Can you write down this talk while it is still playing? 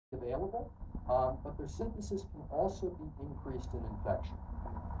available, but their synthesis can also be increased in infection.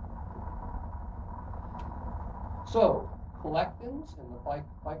 So, collectins and the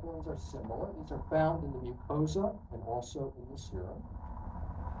phycolins are similar. These are found in the mucosa and also in the serum.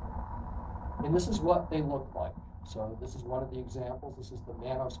 And this is what they look like. So this is one of the examples. This is the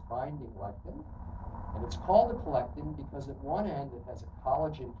mannose binding lectin. And it's called a collectin because at one end it has a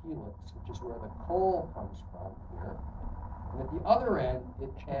collagen helix, which is where the coal comes from here. And at the other end,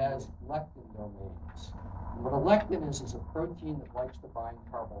 it has lectin domains. And what a lectin is a protein that likes to bind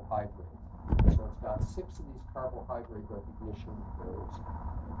carbohydrate. So it's got 6 of these carbohydrate recognition codes.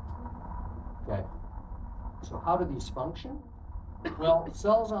 Okay. So how do these function? Well,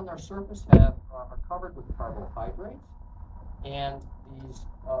 cells on their surface are covered with carbohydrates, and these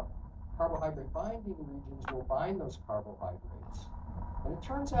carbohydrate binding regions will bind those carbohydrates. And it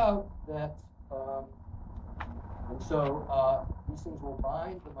turns out that, these things will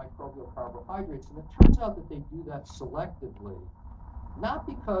bind the microbial carbohydrates, and it turns out that they do that selectively, not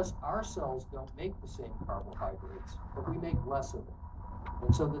because our cells don't make the same carbohydrates, but we make less of it.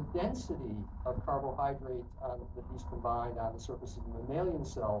 And so the density of carbohydrate that these combined on the surface of mammalian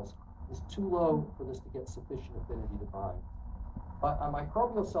cells is too low for this to get sufficient affinity to bind. But on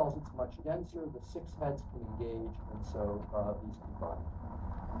microbial cells, it's much denser. The 6 heads can engage, and so these can bind.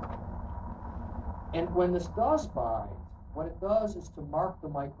 And when this does bind, what it does is to mark the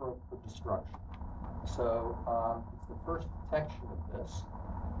microbe for destruction. So it's the first detection of this.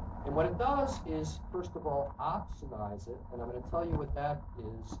 And what it does is, first of all, opsonize it, and I'm going to tell you what that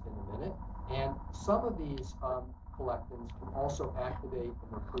is in a minute. And some of these collectins can also activate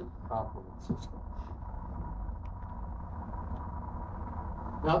and recruit the complement system.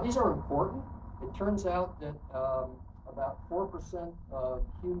 Now, these are important. It turns out that about 4% of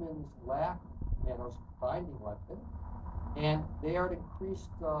humans lack mannose binding lectin, and they are at increased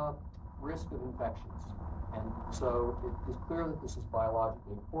risk of infections. And so it is clear that this is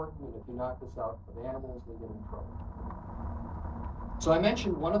biologically important, and if you knock this out of animals, they get in trouble. So I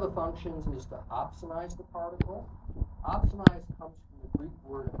mentioned one of the functions is to opsonize the particle. Opsonize comes from the Greek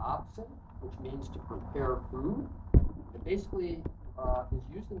word opsin, which means to prepare food. It basically is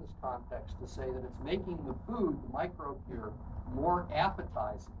used in this context to say that it's making the food, the microbe here, more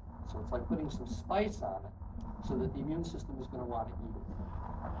appetizing. So it's like putting some spice on it so that the immune system is going to want to eat it.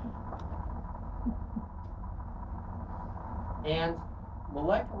 And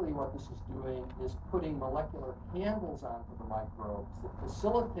molecularly, what this is doing is putting molecular handles onto the microbes that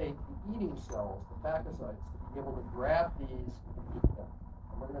facilitate the eating cells, the phagocytes, to be able to grab these and eat them.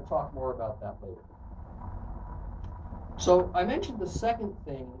 And we're going to talk more about that later. So I mentioned the second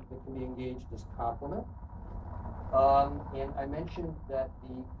thing that can be engaged as complement. And I mentioned that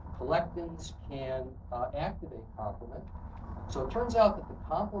the collectins can activate complement. So it turns out that the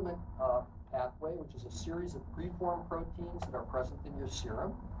complement pathway, which is a series of preformed proteins that are present in your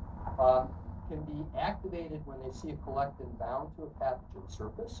serum, can be activated when they see a collectin bound to a pathogen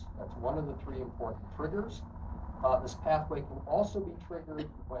surface. That's one of the 3 important triggers. This pathway can also be triggered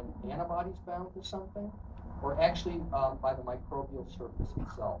when antibodies bound to something, or actually by the microbial surface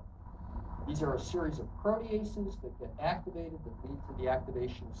itself. These are a series of proteases that get activated that lead to the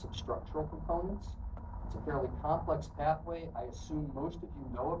activation of substructural components. It's a fairly complex pathway. I assume most of you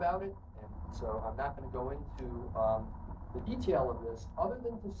know about it, and so I'm not going to go into the detail of this, other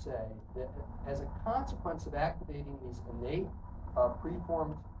than to say that as a consequence of activating these innate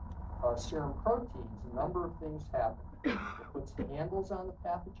preformed serum proteins, a number of things happen. It puts handles on the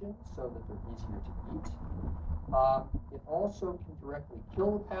pathogens so that they're easier to eat. It also can directly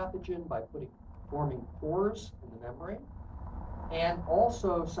kill the pathogen by forming pores in the membrane. And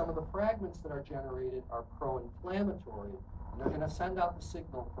also, some of the fragments that are generated are pro-inflammatory, and they're going to send out the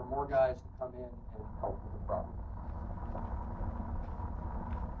signal for more guys to come in and help with the problem.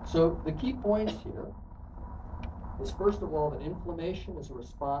 So the key points here is, first of all, that inflammation is a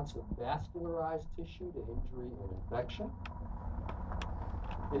response of vascularized tissue to injury and infection.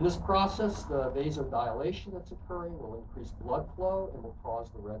 In this process, the vasodilation that's occurring will increase blood flow and will cause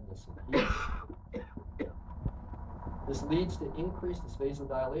the redness and heat. This leads to this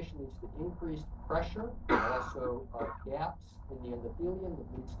vasodilation leads to increased pressure and also gaps in the endothelium that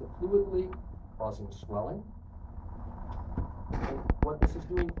leads to fluid leak, causing swelling. And what this is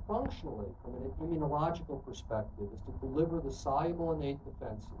doing functionally, from an immunological perspective, is to deliver the soluble innate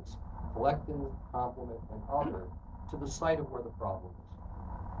defenses, collectin, complement, and other, to the site of where the problem is.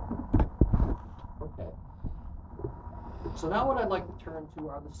 Okay. So now what I'd like to turn to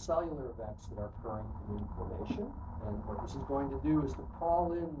are the cellular events that are occurring in inflammation. And what this is going to do is to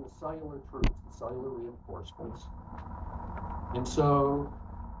call in the cellular troops, the cellular reinforcements. And so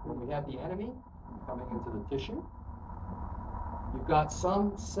you have the enemy coming into the tissue. You've got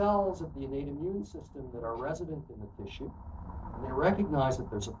some cells of the innate immune system that are resident in the tissue, and they recognize that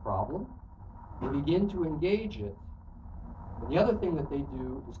there's a problem. They begin to engage it. And the other thing that they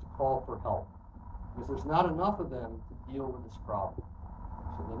do is to call for help, because there's not enough of them to deal with this problem.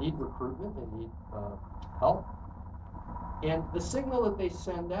 So they need recruitment, they need help. And the signal that they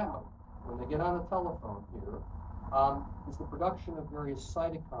send out when they get on the telephone here is the production of various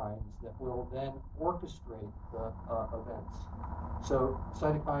cytokines that will then orchestrate the events. So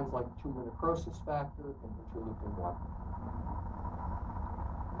cytokines like tumor necrosis factor and interleukin-1.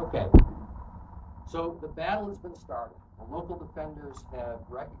 Okay, so the battle has been started. The local defenders have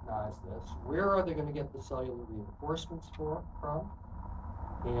recognized this. Where are they going to get the cellular reinforcements from?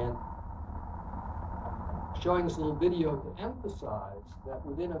 And showing this little video to emphasize that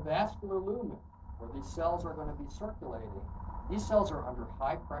within a vascular lumen, where these cells are going to be circulating, these cells are under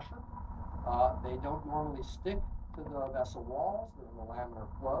high pressure. They don't normally stick to the vessel walls. They're in the laminar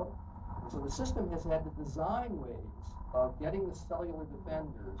flow. And so the system has had to design ways of getting the cellular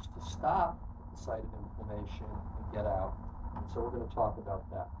defenders to stop at the site of inflammation and get out. And so we're going to talk about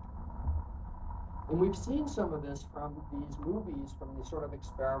that. And we've seen some of this from these movies, from the sort of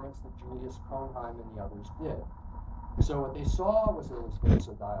experiments that Julius Cohnheim and the others did. So what they saw was there was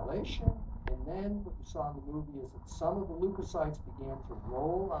vasodilation, and then what you saw in the movie is that some of the leukocytes began to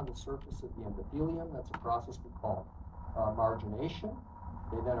roll on the surface of the endothelium. That's a process we call margination.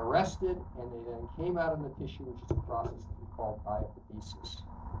 They then arrested, and they then came out in the tissue, which is a process that we call diaphoresis.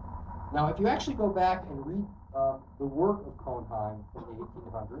 Now, if you actually go back and read the work of Cohnheim from the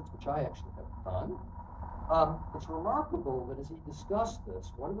 1800s, which I actually have done, it's remarkable that as he discussed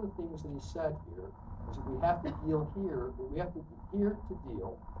this, one of the things that he said here is that we have to deal here,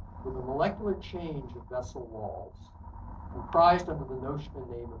 deal with the molecular change of vessel walls, comprised under the notion and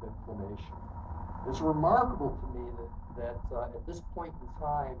name of inflammation. It's remarkable to me that at this point in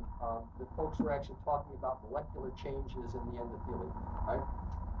time, that folks were actually talking about molecular changes in the endothelium, right?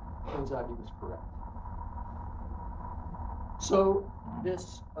 Turns out he was correct. So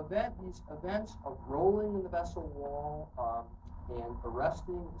these events of rolling in the vessel wall and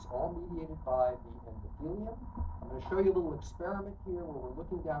arresting is all mediated by the endothelium. I'm going to show you a little experiment here where we're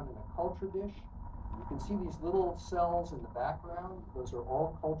looking down in a culture dish. You can see these little cells in the background. Those are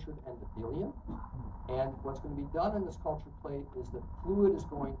all cultured endothelium. And what's going to be done in this culture plate is that fluid is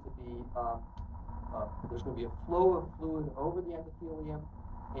going to be, there's going to be a flow of fluid over the endothelium.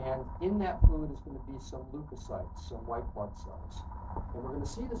 And in that fluid is going to be some leukocytes, some white blood cells. And we're going to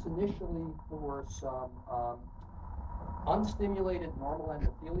see this initially for some unstimulated normal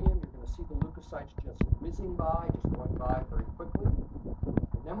endothelium. You're going to see the leukocytes just whizzing by, just going by very quickly.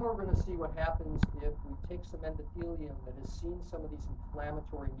 And then we're going to see what happens if we take some endothelium that has seen some of these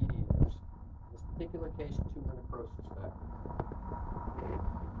inflammatory mediators. In this particular case, tumor necrosis factor.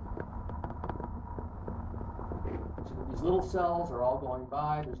 So these little cells are all going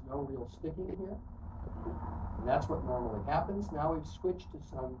by. There's no real sticking here. And that's what normally happens. Now we've switched to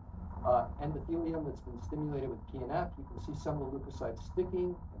some endothelium that's been stimulated with TNF. You can see some of the leukocytes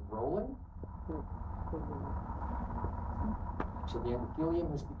sticking and rolling. So the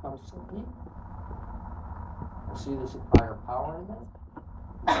endothelium has become sticky. We'll see this at higher power in a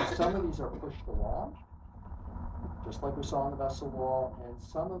minute. So some of these are pushed along, just like we saw on the vessel wall, and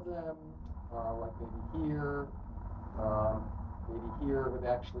some of them, like maybe here, have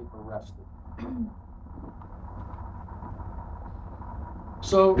actually arrested.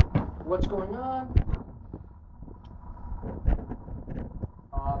 So what's going on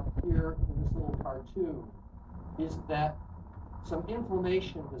here in this little cartoon is that some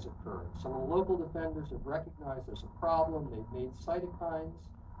inflammation has occurred. Some of the local defenders have recognized there's a problem. They've made cytokines.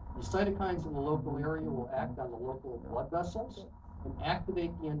 These cytokines in the local area will act on the local blood vessels and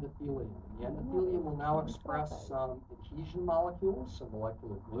activate the endothelium. And the endothelium will now express some adhesion molecules, some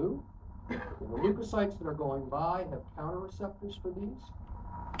molecular glue. And the leukocytes that are going by have counter-receptors for these.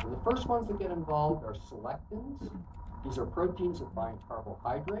 And the first ones that get involved are selectins. These are proteins that bind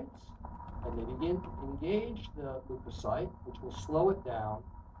carbohydrates. And they begin to engage the leukocyte, which will slow it down,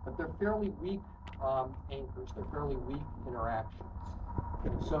 but they're fairly weak anchors. They're fairly weak interactions.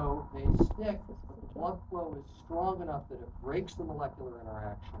 And so they stick, but the blood flow is strong enough that it breaks the molecular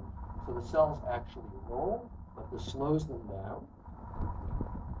interaction. So the cells actually roll, but this slows them down.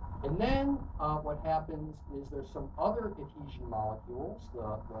 And then what happens is there's some other adhesion molecules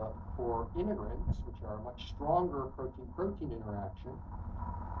for integrins, which are a much stronger protein-protein interaction.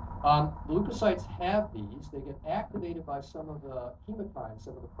 Leukocytes have these. They get activated by some of the chemokines,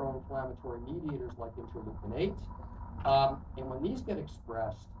 some of the pro-inflammatory mediators like interleukin-8. And when these get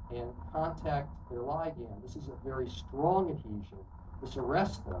expressed, and contact their ligand. This is a very strong adhesion. This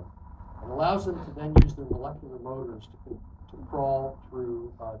arrests them and allows them to then use their molecular motors to crawl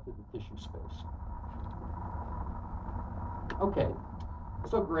through to the tissue space. Okay,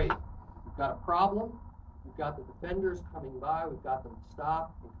 so great. We've got a problem. We've got the defenders coming by. We've got them to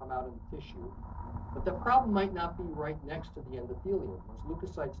stop and come out in the tissue. But the problem might not be right next to the endothelium. Those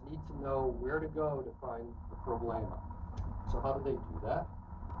leukocytes need to know where to go to find the problema. So how do they do that?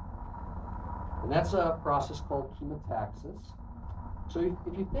 And that's a process called chemotaxis. So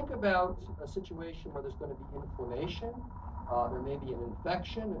if you think about a situation where there's going to be inflammation, there may be an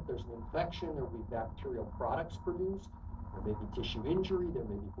infection. If there's an infection, there will be bacterial products produced. There may be tissue injury. There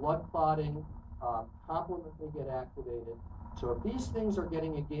may be blood clotting. Complement may get activated. So if these things are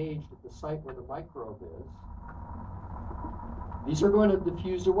getting engaged at the site where the microbe is, these are going to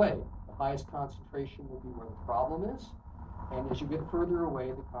diffuse away. The highest concentration will be where the problem is. And as you get further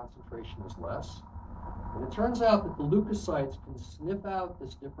away, the concentration is less. And it turns out that the leukocytes can sniff out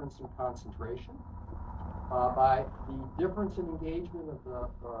this difference in concentration by the difference in engagement of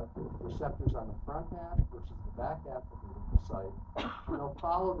the receptors on the front half versus the back half of the leukocyte. And they'll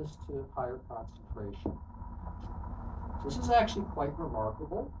follow this to higher concentration. So this is actually quite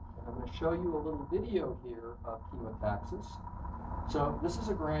remarkable. And I'm going to show you a little video here of chemotaxis. So this is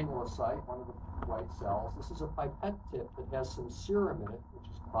a granulocyte, one of the white cells. This is a pipette tip that has some serum in it, which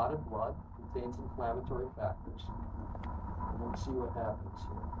is clotted blood, contains inflammatory factors. And let's see what happens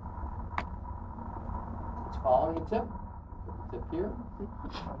here. It's following a tip. Put the tip here.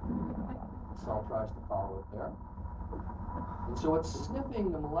 The cell tries to follow it there. And so it's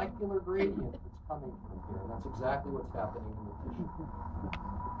sniffing the molecular gradient that's coming from here, and that's exactly what's happening in the tissue.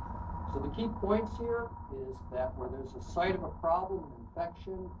 So the key points here is that where there's a site of a problem, an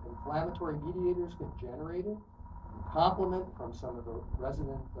infection, inflammatory mediators get generated. Complement from some of the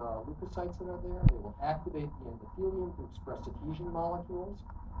resident leukocytes that are there. They will activate the endothelium to express adhesion molecules,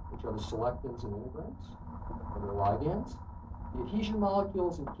 which are the selectins and integrins, or their ligands. The adhesion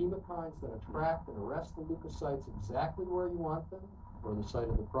molecules and chemokines that attract and arrest the leukocytes exactly where you want them, where the site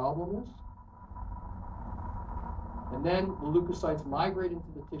of the problem is. And then the leukocytes migrate into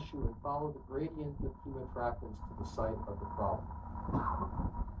the tissue and follow the gradient of chemoattractants to the site of the problem.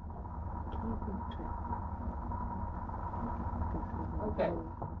 Okay,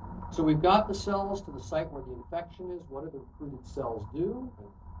 so we've got the cells to the site where the infection is. What do the recruited cells do? And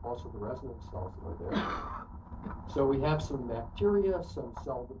also the resident cells that are there. So we have some bacteria, some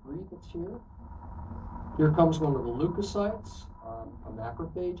cell debris that's here. Here comes one of the leukocytes, a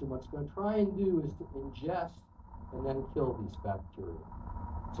macrophage, and what's going to try and do is to ingest and then kill these bacteria.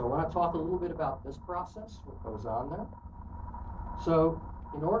 So I want to talk a little bit about this process, what goes on there. So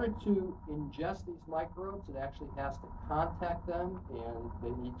in order to ingest these microbes, it actually has to contact them and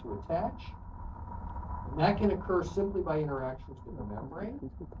they need to attach. And that can occur simply by interactions with the membrane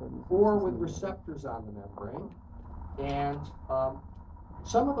or with receptors on the membrane. And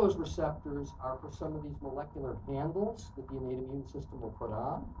some of those receptors are for some of these molecular handles that the innate immune system will put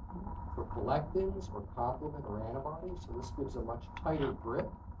on for collectins or complement or antibodies. So this gives a much tighter grip.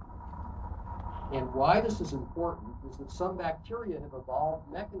 And why this is important is that some bacteria have evolved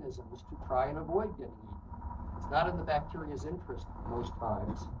mechanisms to try and avoid getting eaten. It's not in the bacteria's interest most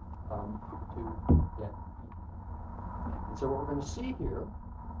times to get eaten. And so what we're going to see here,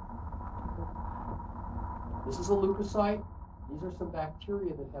 this is a leukocyte. These are some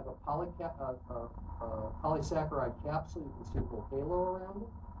bacteria that have a polysaccharide capsule. You can see a little halo around it.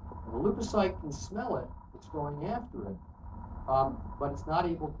 And the leukocyte can smell it. It's going after it. But it's not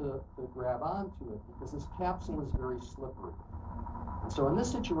able to grab onto it because this capsule is very slippery. And so in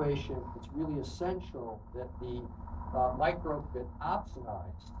this situation, it's really essential that the microbe get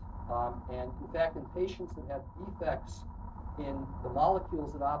opsonized. And in fact, in patients that have defects in the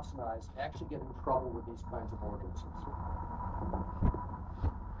molecules that opsonize, actually get in trouble with these kinds of organisms.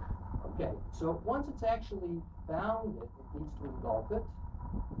 Okay, so once it's actually found it, it needs to engulf it.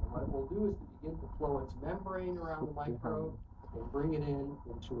 And what it will do is to begin to flow its membrane around the microbe and bring it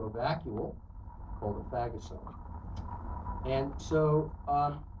into a vacuole called a phagosome. And so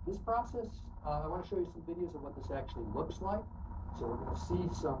this process, I want to show you some videos of what this actually looks like. So we're going to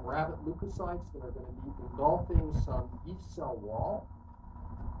see some rabbit leukocytes that are going to be engulfing some yeast cell wall.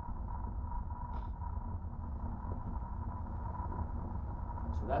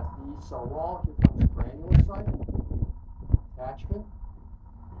 So that's the yeast cell wall. Here comes the granulocyte. Attachment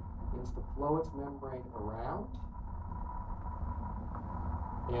begins to flow its membrane around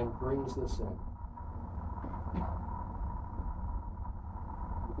and brings this in.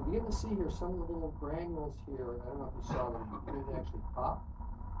 You can begin to see here some of the little granules here. I don't know if you saw them, but they actually pop.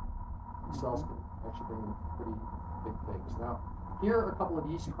 These cells can actually bring in pretty big things. Now, here are a couple of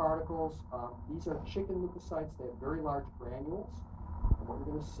yeast particles. These are chicken leukocytes. They have very large granules. And what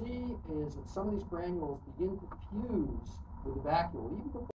you're going to see is that some of these granules begin to fuse with the vacuole, even before